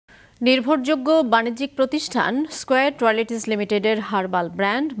নির্ভরযোগ্য বাণিজ্যিক প্রতিষ্ঠান স্কয়ার টয়লেটস লিমিটেডের হার্বাল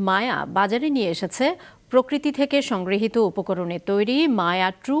ব্র্যান্ড মায়া বাজারে নিয়ে এসেছে প্রকৃতি থেকে সংগৃহীত উপকরণে তৈরি মায়া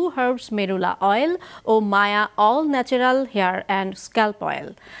true herbs মেরুলা oil O Maya all natural hair and scalp oil.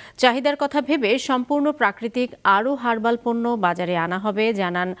 চাহিদার কথা ভেবে সম্পূর্ণ প্রাকৃতিক আরও হার্বাল পণ্য বাজারে আনা হবে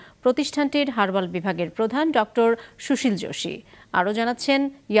জানান প্রতিষ্ঠানটির হার্বাল বিভাগের প্রধান ডক্টর সুশীল যোশী। আরও জানাচ্ছেন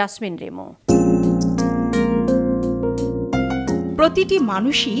ইয়াসমিন রিমু। প্রতিটি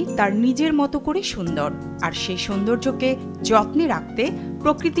মানুষই তার নিজের মতো করে সুন্দর, আর সেই সৌন্দর্যকে যত্নে রাখতে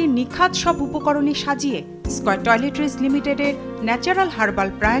প্রকৃতির নিখাত সব উপকরণে সাজিয়ে স্কয়ার টয়লেটস লিমিটেডের ন্যাচারাল হার্বাল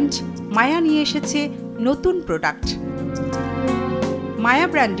ব্র্যান্ড মায়া নিয়ে এসেছে নতুন প্রোডাক্ট। মায়া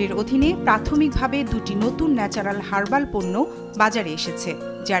ব্র্যান্ডের অধীনে প্রাথমিকভাবে দুটি নতুন ন্যাচারাল হার্বাল পণ্য বাজারে এসেছে,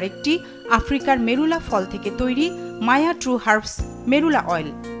 যার একটি আফ্রিকার মেরুলা ফল থেকে তৈরি মায়া true herbs মেরুলা oil.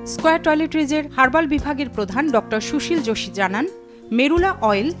 Square টয়লেটসের herbal বিভাগের প্রধান ডক্টর সুশীল যোশী জানান, মেরুলা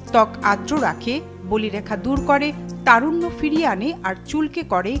অয়েল ত্বক আর্দ্র রাখে, বলিরেখা দূর করে, তারুণ্য ফিরিয়ে আনে আর চুলকে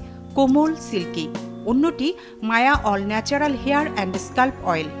করে কোমল সিল্কি। অন্যটি মায়া all natural hair and scalp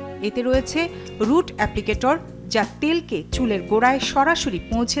oil. এতে রয়েছে রুট অ্যাপ্লিকেটর, যা তেলকে চুলের গোড়ায় সরাসরি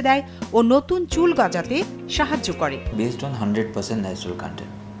পৌঁছে দেয় ও নতুন চুল গজাতে সাহায্য করে। Based on 100% natural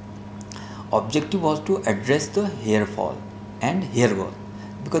content. Objective was to address the hair fall and hair growth,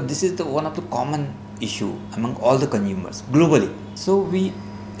 because this is one of the common issue among all the consumers globally. So we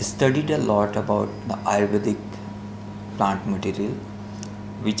studied a lot about the Ayurvedic plant material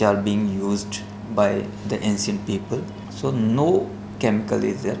which are being used by the ancient people. So no chemical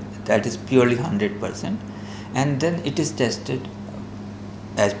is there, that is purely 100%, and then it is tested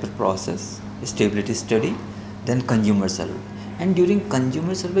as per process, stability study, then consumer survey, and during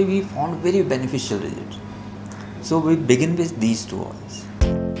consumer survey we found very beneficial results. So we begin with these two oils.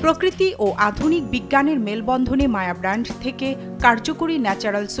 প্রকৃতি ও আধুনিক বিজ্ঞানের মেলবন্ধনে মায়া brand থেকে কার্যকরী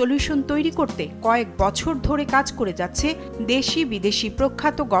natural solution তৈরি করতে কয়েক বছর ধরে কাজ করে যাচ্ছে দেশি বিদেশি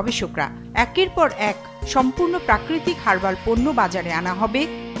প্রখ্যাত গবেষকরা। একের পর এক সম্পূর্ণ প্রাকৃতিক হার্বাল পণ্য বাজারে আনা হবে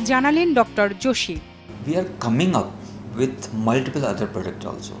জানালেন doctor Joshi. We are coming up with multiple other products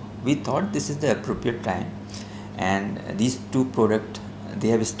also. We thought this is the appropriate time, and these two products, they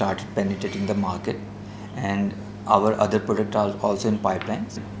have started penetrating the market, and our other products are also in pipeline.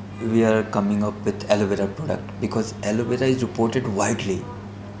 We are coming up with aloe vera product because aloe vera is reported widely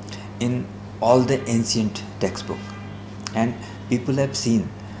in all the ancient textbook, and people have seen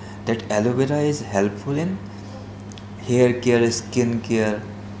that aloe vera is helpful in hair care, skin care,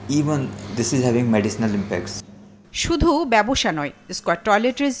 even this is having medicinal impacts. শুধু ব্যবসা নয়, square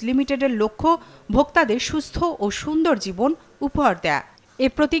toilets লিমিটেডের লক্ষ্য ভোক্তাদের সুস্থ ও সুন্দর জীবন উপহার দেয়া।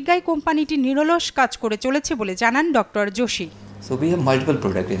 এই প্রতিজ্ঞায় কোম্পানিটি নিরলস কাজ করে চলেছে বলে জানান doctor Joshi. So we have multiple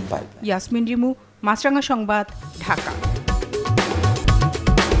products in pipeline. Yasmin Rimu, মাছরাঙা সংবাদ, ঢাকা।